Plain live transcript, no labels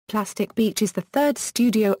Plastic Beach is the third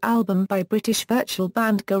studio album by British virtual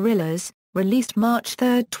band Gorillaz, released March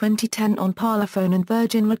 3, 2010 on Parlophone and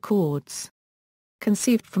Virgin Records.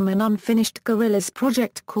 Conceived from an unfinished Gorillaz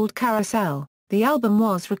project called Carousel, the album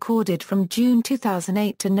was recorded from June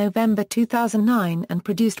 2008 to November 2009 and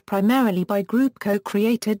produced primarily by group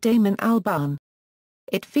co-creator Damon Albarn.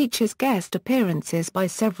 It features guest appearances by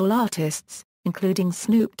several artists, including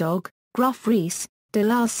Snoop Dogg, Gruff Rhys, De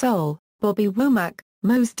La Soul, Bobby Womack,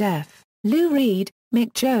 Mos Def, Lou Reed,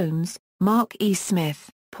 Mick Jones, Mark E. Smith,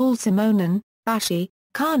 Paul Simonon, Bashy,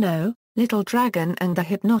 Kano, Little Dragon and the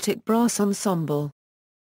Hypnotic Brass Ensemble.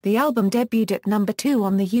 The album debuted at number 2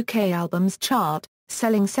 on the UK Albums Chart,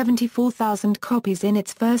 selling 74,000 copies in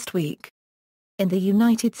its first week. In the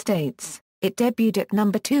United States, it debuted at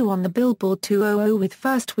number 2 on the Billboard 200 with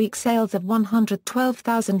first-week sales of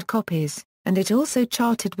 112,000 copies, and it also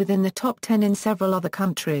charted within the top 10 in several other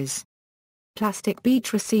countries. Plastic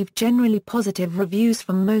Beach received generally positive reviews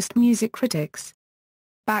from most music critics.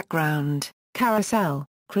 Background: Carousel,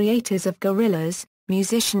 creators of Gorillaz,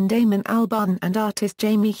 musician Damon Albarn and artist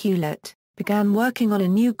Jamie Hewlett, began working on a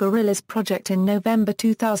new Gorillaz project in November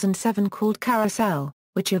 2007 called Carousel,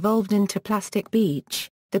 which evolved into Plastic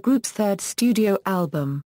Beach, the group's third studio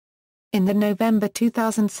album. In the November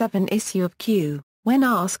 2007 issue of Q, when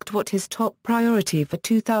asked what his top priority for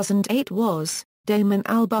 2008 was, Damon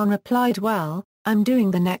Albarn replied, "Well, I'm doing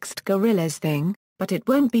the next Gorillaz thing, but it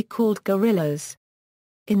won't be called Gorillaz."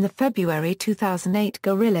 In the February 2008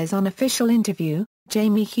 Gorillaz unofficial interview,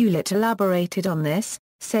 Jamie Hewlett elaborated on this,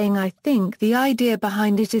 saying, "I think the idea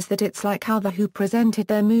behind it is that it's like how The Who presented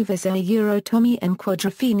their movies Tommy and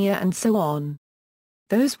Quadrophenia and so on.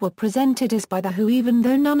 Those were presented as by The Who even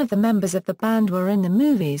though none of the members of the band were in the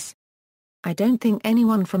movies. I don't think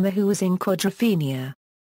anyone from The Who was in Quadrophenia.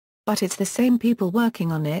 But it's the same people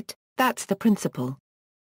working on it, that's the principle."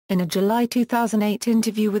 In a July 2008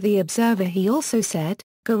 interview with The Observer he also said,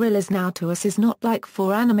 "Gorillaz now to us is not like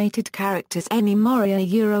 4 animated characters anymore,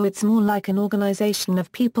 it's more like an organization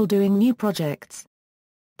of people doing new projects.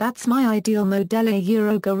 That's my ideal model.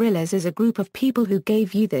 Gorillaz is a group of people who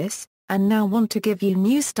gave you this, and now want to give you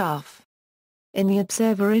new stuff." In the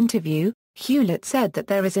Observer interview, Hewlett said that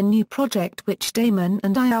there is a new project which Damon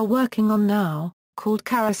and I are working on now, called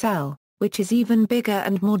Carousel, which is even bigger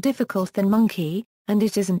and more difficult than Monkey, and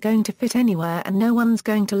it isn't going to fit anywhere and no one's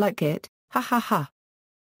going to like it, ha ha ha.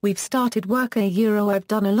 We've started work I've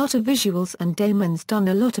done a lot of visuals and Damon's done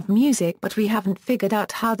a lot of music but we haven't figured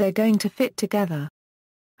out how they're going to fit together.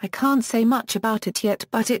 I can't say much about it yet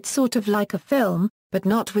but it's sort of like a film, but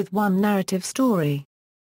not with one narrative story.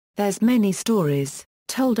 There's many stories,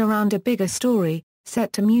 told around a bigger story,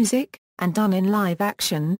 set to music, and done in live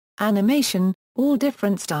action, animation, all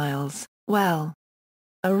different styles. Well,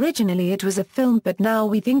 originally it was a film but now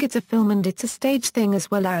we think it's a film and it's a stage thing as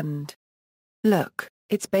well and look,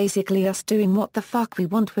 it's basically us doing what the fuck we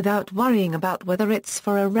want without worrying about whether it's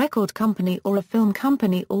for a record company or a film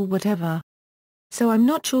company or whatever. So I'm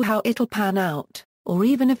not sure how it'll pan out, or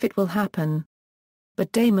even if it will happen.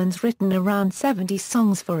 But Damon's written around 70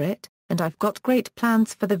 songs for it, and I've got great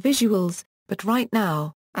plans for the visuals, but right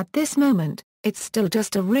now, at this moment, it's still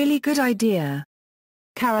just a really good idea."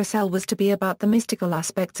 Carousel was to be about the mystical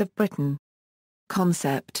aspects of Britain.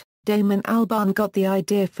 Concept: Damon Albarn got the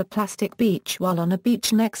idea for Plastic Beach while on a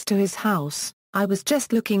beach next to his house. "I was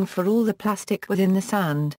just looking for all the plastic within the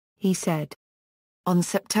sand," he said. On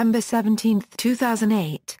September 17,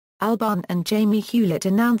 2008, Albarn and Jamie Hewlett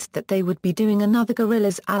announced that they would be doing another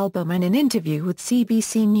Gorillaz album in an interview with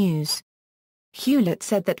CBC News. Hewlett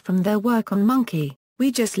said that from their work on Monkey,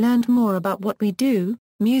 "We just learned more about what we do,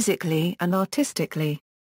 musically and artistically.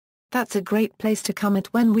 That's a great place to come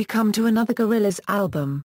at when we come to another Gorillaz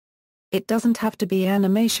album. It doesn't have to be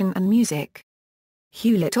animation and music."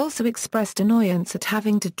 Hewlett also expressed annoyance at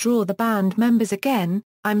having to draw the band members again.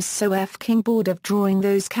 "I'm so f***ing bored of drawing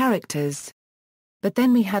those characters. But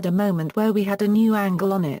then we had a moment where we had a new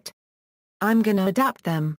angle on it. I'm gonna adapt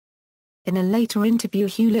them." In a later interview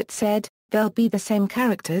Hewlett said, "They'll be the same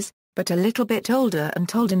characters, but a little bit older and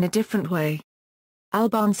told in a different way."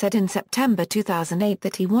 Albarn said in September 2008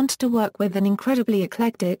 that he wanted to work with an incredibly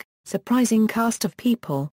eclectic, surprising cast of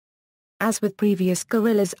people. As with previous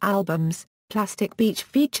Gorillaz albums, Plastic Beach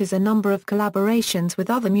features a number of collaborations with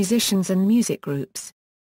other musicians and music groups.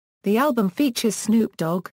 The album features Snoop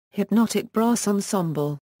Dogg, Hypnotic Brass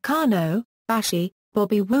Ensemble, Kano, Bashy,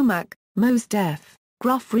 Bobby Womack, Mos Def,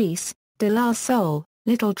 Gruff Rhys, De La Soul,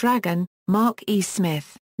 Little Dragon, Mark E.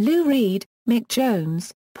 Smith, Lou Reed, Mick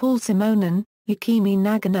Jones, Paul Simonon, Yukimi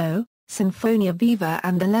Nagano, Sinfonia Viva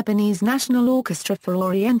and the Lebanese National Orchestra for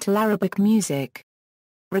Oriental Arabic Music.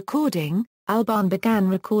 Recording: Albarn began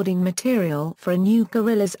recording material for a new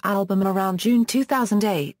Gorillaz album around June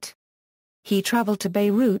 2008. He traveled to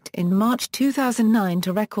Beirut in March 2009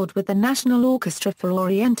 to record with the National Orchestra for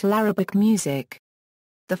Oriental Arabic Music.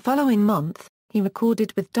 The following month, he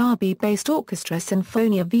recorded with Derby-based orchestra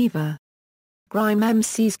Sinfonia Viva. Grime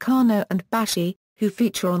MCs Kano and Bashy, who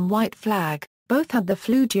feature on White Flag, both had the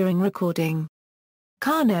flu during recording.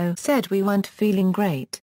 Kano said, "We weren't feeling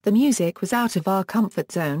great, the music was out of our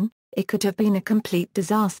comfort zone, it could have been a complete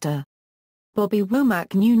disaster." Bobby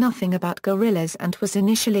Womack knew nothing about Gorillaz and was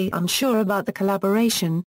initially unsure about the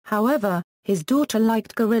collaboration, however, his daughter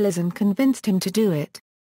liked Gorillaz and convinced him to do it.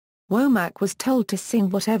 Womack was told to sing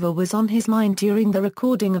whatever was on his mind during the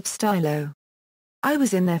recording of Stylo. "I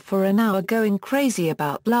was in there for an hour going crazy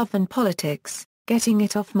about love and politics, getting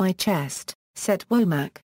it off my chest," said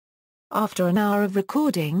Womack. After an hour of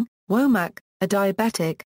recording, Womack, a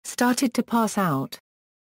diabetic, started to pass out.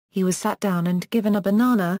 He was sat down and given a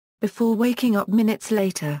banana, before waking up minutes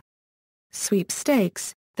later.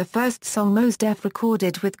 Sweepstakes, the first song Mos Def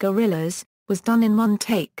recorded with Gorillaz, was done in one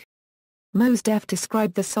take. Mos Def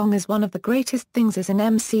described the song as one of the greatest things as an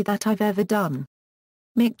MC that I've ever done.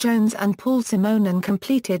 Mick Jones and Simonon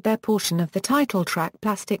completed their portion of the title track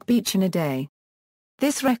Plastic Beach in a day.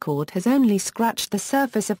 "This record has only scratched the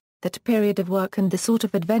surface of that period of work and the sort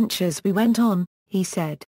of adventures we went on," he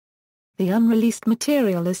said. "The unreleased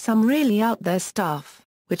material is some really out there stuff,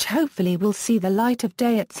 which hopefully will see the light of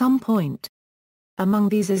day at some point. Among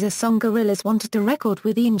these is a song Gorillaz wanted to record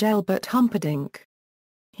with Ian Gilbert Humperdinck.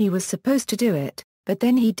 He was supposed to do it, but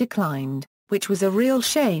then he declined, which was a real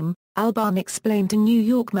shame," Albarn explained to New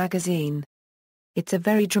York Magazine. "It's a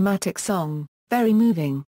very dramatic song, very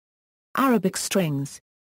moving. Arabic strings.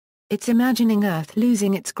 It's imagining Earth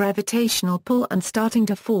losing its gravitational pull and starting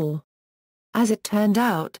to fall." As it turned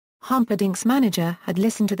out, Humperdinck's manager had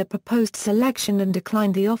listened to the proposed selection and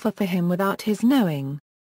declined the offer for him without his knowing.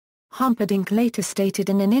 Humperdinck later stated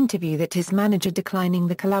in an interview that his manager declining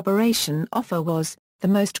the collaboration offer was the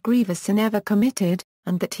most grievous sin ever committed,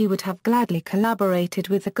 and that he would have gladly collaborated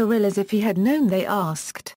with the Gorillaz if he had known they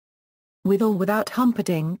asked. With or without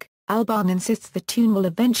Humperdinck, Albarn insists the tune will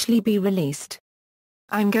eventually be released.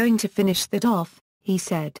 "I'm going to finish that off," he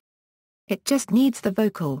said. "It just needs the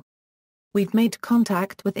vocal. We've made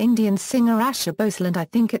contact with Indian singer Asha Bhosle and I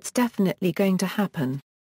think it's definitely going to happen.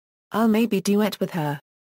 I'll maybe duet with her."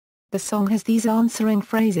 The song has these answering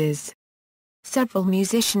phrases. Several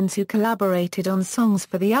musicians who collaborated on songs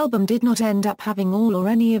for the album did not end up having all or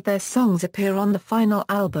any of their songs appear on the final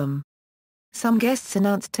album. Some guests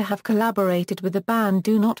announced to have collaborated with the band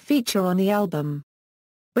do not feature on the album.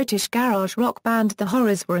 British garage rock band The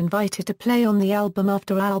Horrors were invited to play on the album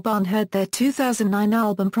after Albarn heard their 2009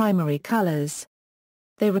 album Primary Colors.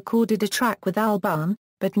 They recorded a track with Albarn,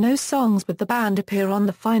 but no songs with the band appear on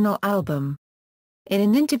the final album. In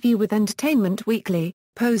an interview with Entertainment Weekly,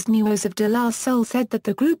 Posed News of De La Soul said that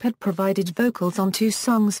the group had provided vocals on 2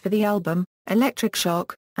 songs for the album, Electric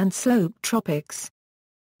Shock, and Slope Tropics.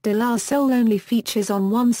 De La Soul only features on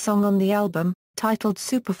 1 song on the album, titled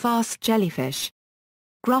Superfast Jellyfish.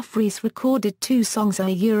 Gruff Rhys recorded 2 songs,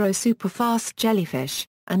 Superfast Jellyfish,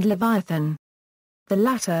 and Leviathan. The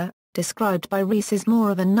latter, described by Rhys as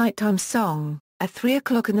more of a nighttime song, at 3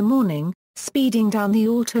 o'clock in the morning, speeding down the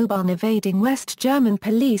Autobahn evading West German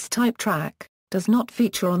police type track, does not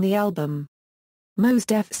feature on the album. Mos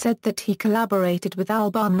Def said that he collaborated with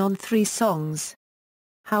Albarn on 3 songs.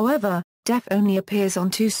 However, Def only appears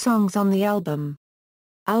on 2 songs on the album.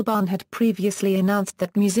 Albarn had previously announced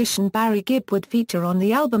that musician Barry Gibb would feature on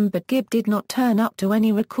the album, but Gibb did not turn up to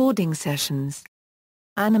any recording sessions.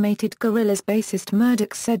 Animated Gorillaz bassist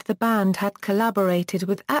Murdoch said the band had collaborated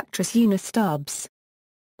with actress Una Stubbs.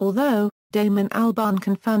 Although, Damon Albarn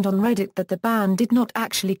confirmed on Reddit that the band did not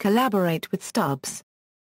actually collaborate with Stubbs.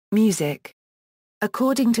 Music.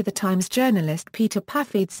 According to the Times journalist Peter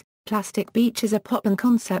Paffides, Plastic Beach is a pop and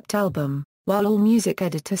concept album, while AllMusic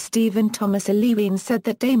editor Stephen Thomas Lewin said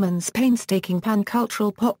that Damon's painstaking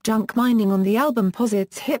pan-cultural pop junk mining on the album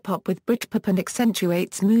posits hip-hop with Britpop and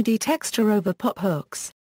accentuates moody texture over pop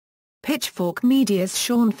hooks. Pitchfork Media's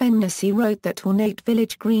Sean Fennessy wrote that ornate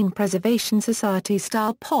Village Green Preservation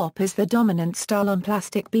Society-style pop is the dominant style on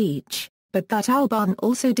Plastic Beach, but that Albarn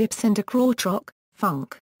also dips into krautrock,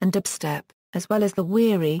 funk, and dubstep, as well as the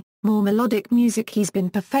weary, more melodic music he's been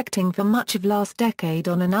perfecting for much of last decade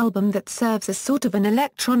on an album that serves as sort of an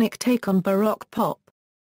electronic take on baroque pop.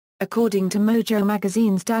 According to Mojo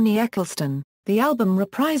magazine's Danny Eccleston, the album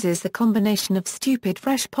reprises the combination of stupid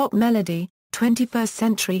fresh pop melody,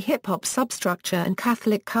 21st-century hip-hop substructure and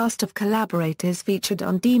Catholic cast of collaborators featured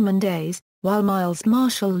on Demon Days, while Miles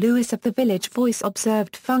Marshall Lewis of The Village Voice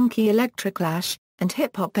observed funky electric lash and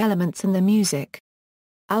hip-hop elements in the music.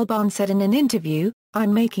 Albarn said in an interview,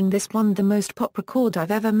 "I'm making this one the most pop record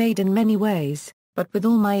I've ever made in many ways, but with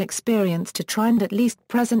all my experience to try and at least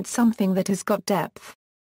present something that has got depth."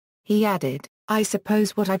 He added, "I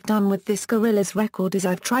suppose what I've done with this Gorillaz record is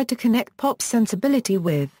I've tried to connect pop sensibility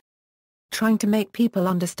with trying to make people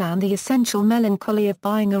understand the essential melancholy of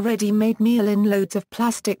buying a ready-made meal in loads of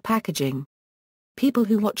plastic packaging. People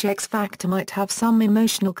who watch X Factor might have some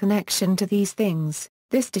emotional connection to these things,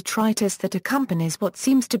 this detritus that accompanies what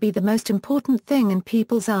seems to be the most important thing in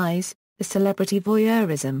people's eyes, the celebrity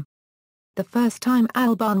voyeurism." The first time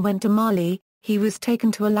Albarn went to Mali, he was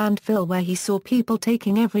taken to a landfill where he saw people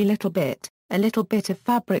taking every little bit, a little bit of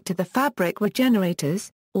fabric to the fabric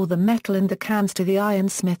regenerators, or the metal in the cans to the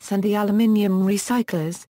ironsmiths and the aluminium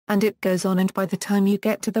recyclers, and it goes on, and by the time you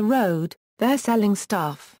get to the road, they're selling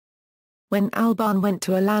stuff. When Albarn went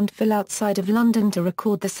to a landfill outside of London to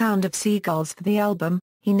record the sound of seagulls for the album,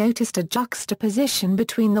 he noticed a juxtaposition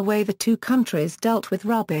between the way the two countries dealt with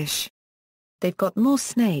rubbish. "They've got more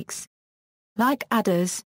snakes. Like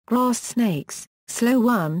adders, grass snakes, slow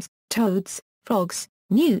worms, toads, frogs,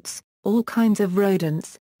 newts, all kinds of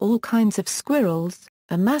rodents, all kinds of squirrels,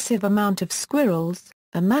 a massive amount of squirrels,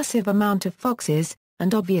 a massive amount of foxes,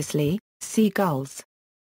 and obviously, seagulls.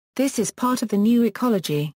 This is part of the new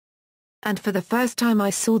ecology. And for the first time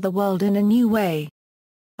I saw the world in a new way.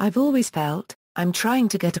 I've always felt, I'm trying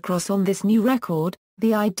to get across on this new record,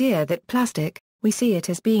 the idea that plastic, we see it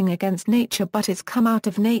as being against nature, but it's come out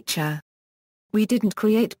of nature. We didn't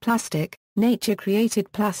create plastic, nature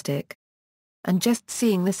created plastic. And just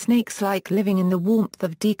seeing the snakes like living in the warmth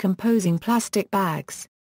of decomposing plastic bags.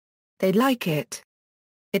 They like it.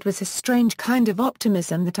 It was a strange kind of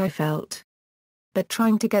optimism that I felt. But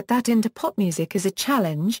trying to get that into pop music is a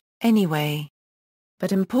challenge, anyway.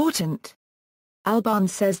 But important." Albarn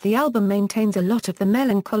says the album maintains a lot of the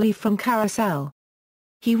melancholy from Carousel.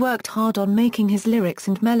 He worked hard on making his lyrics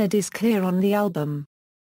and melodies clear on the album.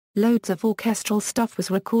 Loads of orchestral stuff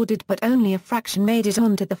was recorded, but only a fraction made it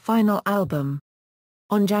onto the final album.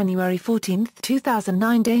 On January 14,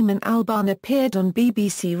 2009, Damon Albarn appeared on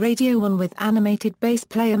BBC Radio 1 with animated bass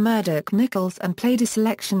player Murdoch Nichols and played a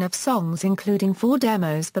selection of songs including 4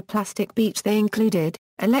 demos for Plastic Beach. They included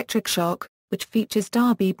Electric Shock, which features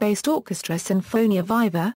Derby-based orchestra Sinfonia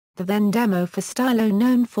Viva, the then demo for Stylo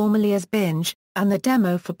known formerly as Binge, and the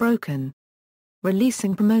demo for Broken.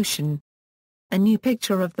 Releasing promotion. A new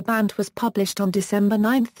picture of the band was published on December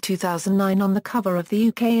 9, 2009 on the cover of the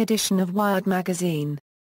UK edition of Wired magazine.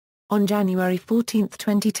 On January 14,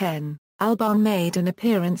 2010, Albarn made an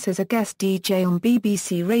appearance as a guest DJ on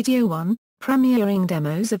BBC Radio 1, premiering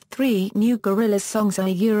demos of 3 new Gorillaz songs: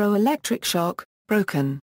 Electric Shock,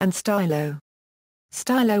 Broken, and Stylo.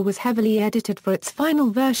 Stylo was heavily edited for its final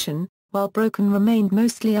version, while Broken remained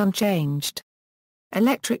mostly unchanged.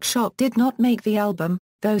 Electric Shock did not make the album,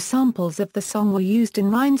 though samples of the song were used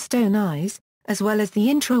in Rhinestone Eyes, as well as the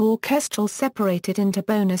intro orchestral separated into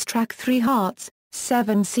bonus track 3 Hearts,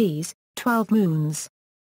 7 Seas, 12 Moons.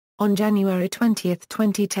 On January 20,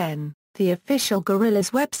 2010, the official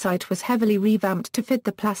Gorillaz website was heavily revamped to fit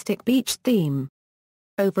the Plastic Beach theme.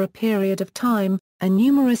 Over a period of time, a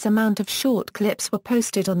numerous amount of short clips were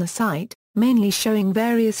posted on the site, mainly showing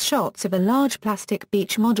various shots of a large plastic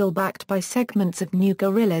beach model backed by segments of new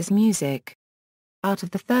Gorillaz music. Out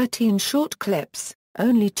of the 13 short clips,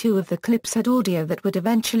 only 2 of the clips had audio that would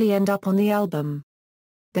eventually end up on the album.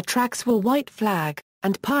 The tracks were White Flag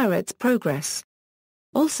and Pirate's Progress.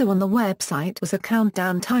 Also on the website was a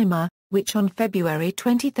countdown timer, which on February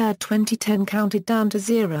 23, 2010 counted down to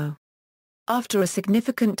 0. After a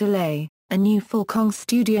significant delay, a new Fulcong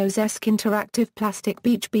Studios-esque interactive Plastic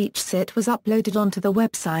Beach set was uploaded onto the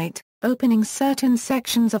website, opening certain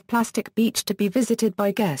sections of Plastic Beach to be visited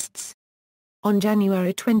by guests. On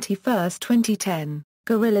January 21, 2010,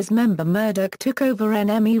 Gorillaz member Murdoch took over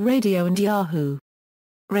NME Radio and Yahoo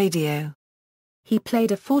Radio. He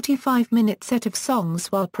played a 45-minute set of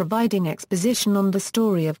songs while providing exposition on the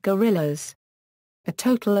story of Gorillaz. A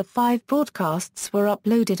total of 5 broadcasts were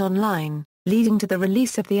uploaded online, leading to the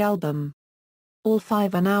release of the album. All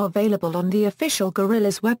 5 are now available on the official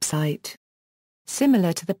Gorillaz website.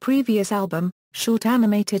 Similar to the previous album, short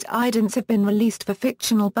animated idents have been released for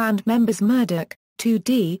fictional band members Murdoch,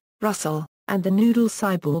 2D, Russell, and the Noodle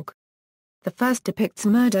Cyborg. The first depicts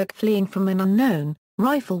Murdoch fleeing from an unknown,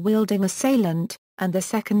 rifle-wielding assailant, and the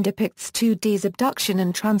second depicts 2D's abduction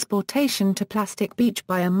and transportation to Plastic Beach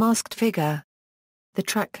by a masked figure. The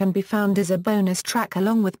track can be found as a bonus track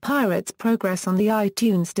along with Pirate's Progress on the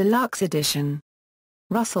iTunes Deluxe Edition.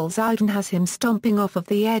 Russell Ziden has him stomping off of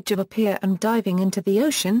the edge of a pier and diving into the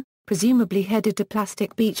ocean, presumably headed to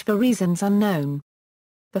Plastic Beach for reasons unknown.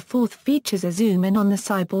 The fourth features a zoom-in on the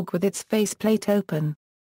cyborg with its faceplate open.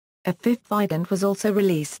 A fifth variant was also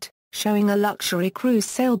released, showing a luxury cruise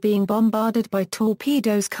sail being bombarded by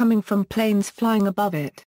torpedoes coming from planes flying above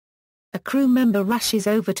it. A crew member rushes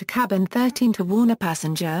over to cabin 13 to warn a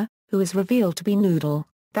passenger, who is revealed to be Noodle,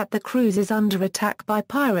 that the cruise is under attack by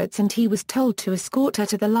pirates and he was told to escort her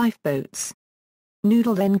to the lifeboats.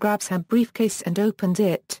 Noodle then grabs her briefcase and opens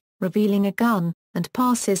it, revealing a gun, and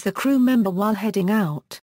passes the crew member while heading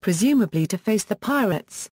out, presumably to face the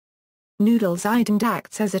pirates. Noodle's Ident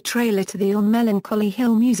acts as a trailer to the On Melancholy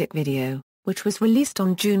Hill music video, which was released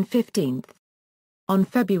on June 15. On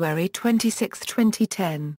February 26,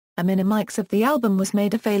 2010, a minimix of the album was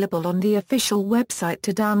made available on the official website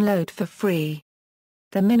to download for free.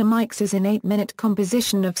 The minimix is an 8-minute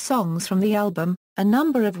composition of songs from the album, a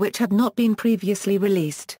number of which had not been previously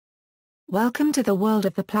released. Welcome to the World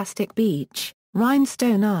of the Plastic Beach,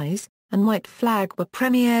 Rhinestone Eyes, and White Flag were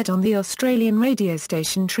premiered on the Australian radio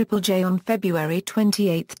station Triple J on February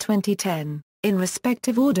 28, 2010, in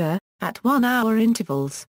respective order, at 1-hour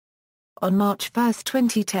intervals. On March 1,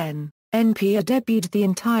 2010, NPR debuted the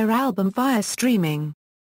entire album via streaming.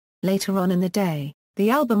 Later on in the day, the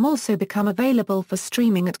album also became available for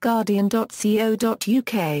streaming at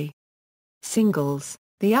guardian.co.uk. Singles: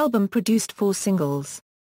 the album produced 4 singles.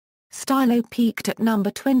 Stylo peaked at number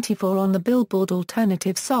 24 on the Billboard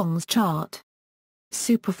Alternative Songs chart.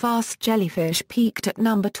 Superfast Jellyfish peaked at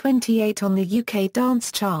number 28 on the UK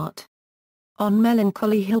Dance chart. On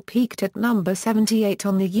Melancholy Hill peaked at number 78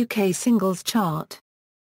 on the UK Singles chart.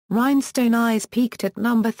 Rhinestone Eyes peaked at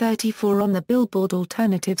number 34 on the Billboard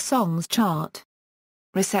Alternative Songs chart.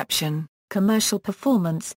 Reception, commercial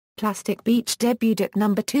performance: Plastic Beach debuted at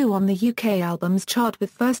number 2 on the UK Albums chart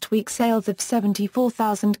with first week sales of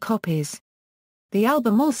 74,000 copies. The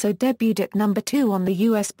album also debuted at number 2 on the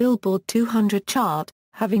US Billboard 200 chart,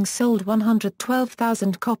 having sold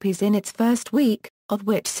 112,000 copies in its first week, of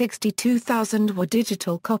which 62,000 were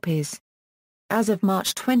digital copies. As of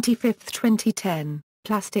March 25, 2010,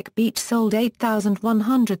 Plastic Beach sold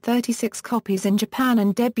 8,136 copies in Japan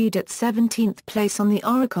and debuted at 17th place on the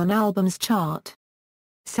Oricon Albums chart.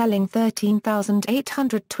 Selling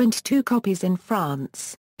 13,822 copies in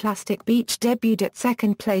France, Plastic Beach debuted at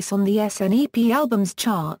 2nd place on the SNEP Albums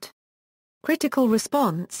chart. Critical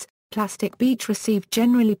response: Plastic Beach received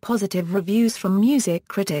generally positive reviews from music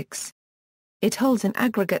critics. It holds an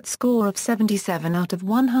aggregate score of 77 out of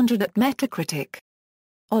 100 at Metacritic.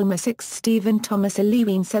 Alma 6 Stephen Thomas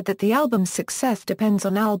Lewin said that the album's success depends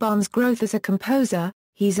on Albarn's growth as a composer.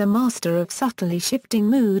 He's a master of subtly shifting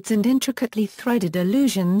moods and intricately threaded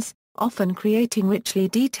allusions, often creating richly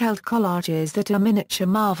detailed collages that are miniature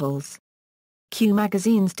marvels. Q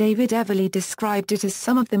Magazine's David Everly described it as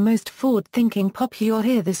some of the most forward-thinking pop you'll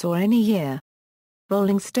hear this or any year.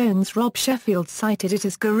 Rolling Stone's Rob Sheffield cited it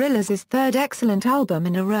as Gorillaz' third excellent album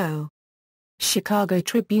in a row. Chicago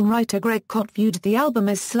Tribune writer Greg Kot viewed the album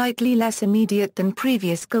as slightly less immediate than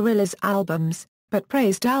previous Gorillaz albums, but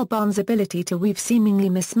praised Albarn's ability to weave seemingly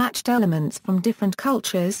mismatched elements from different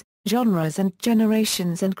cultures, genres and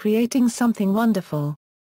generations and creating something wonderful.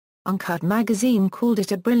 Uncut magazine called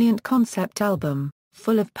it a brilliant concept album,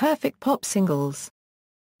 full of perfect pop singles.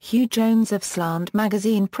 Hugh Jones of Slant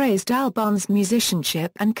magazine praised Albarn's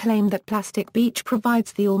musicianship and claimed that Plastic Beach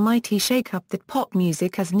provides the almighty shake-up that pop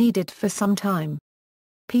music has needed for some time.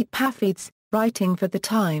 Pete Paphides, writing for The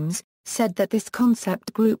Times, said that this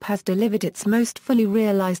concept group has delivered its most fully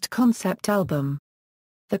realized concept album.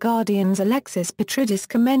 The Guardian's Alexis Petridis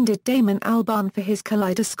commended Damon Albarn for his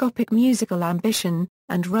kaleidoscopic musical ambition,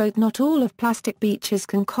 and wrote not all of Plastic Beach's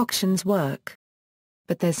concoctions work.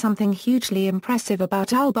 But there's something hugely impressive about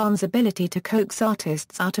Albarn's ability to coax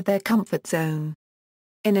artists out of their comfort zone.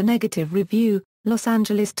 In a negative review, Los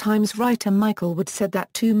Angeles Times writer Michael Wood said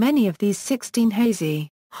that too many of these 16 hazy,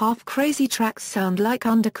 half-crazy tracks sound like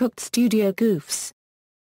undercooked studio goofs.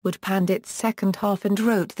 Wood panned its second half and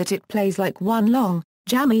wrote that it plays like one long,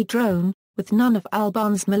 jammy drone, with none of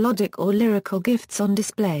Albarn's melodic or lyrical gifts on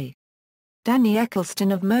display. Danny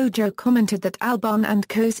Eccleston of Mojo commented that Albarn &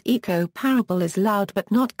 Co.'s Eco Parable is loud but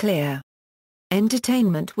not clear.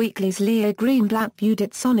 Entertainment Weekly's Leah Greenblatt viewed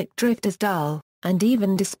its sonic drift as dull, and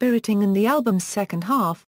even dispiriting in the album's second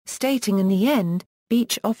half, stating in the end,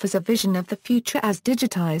 Beach offers a vision of the future as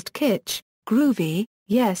digitized kitsch, groovy,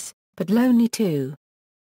 yes, but lonely too.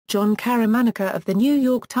 John Caramanica of the New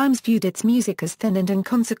York Times viewed its music as thin and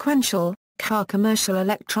inconsequential, car commercial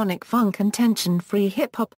electronic funk and tension-free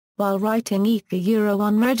hip-hop, while writing Eat the Euro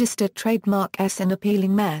unregistered trademark S an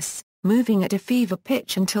appealing mess, moving at a fever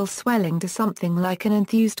pitch until swelling to something like an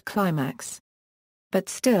enthused climax. But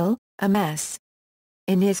still, a mess.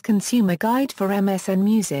 In his Consumer Guide for MSN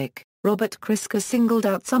Music, Robert Christgau singled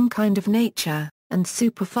out Some Kind of Nature and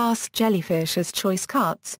Superfast Jellyfish as choice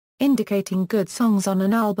cuts, indicating good songs on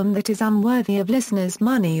an album that is unworthy of listeners'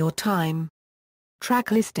 money or time.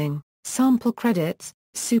 Track listing, sample credits.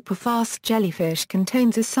 Superfast Jellyfish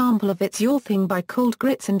contains a sample of It's Your Thing by Cold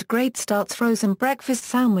Grits and Great Starts Frozen Breakfast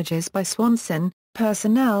Sandwiches by Swanson,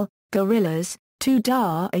 Personnel, Gorillaz, 2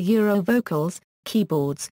 a Euro vocals,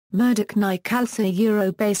 keyboards, Murdoch Nikalsa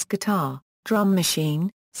Euro bass guitar, drum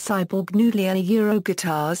machine, Cyborg Noodle Euro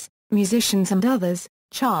guitars, musicians and others,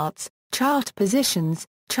 charts, chart positions,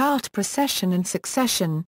 chart procession and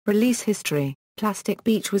succession, release history. Plastic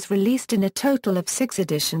Beach was released in a total of 6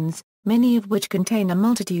 editions, many of which contain a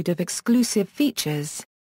multitude of exclusive features.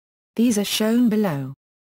 These are shown below.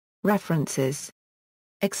 References.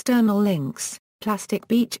 External links, Plastic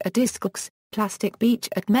Beach at Discogs, Plastic Beach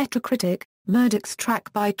at Metacritic, Murdoch's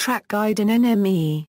track-by-track guide in NME.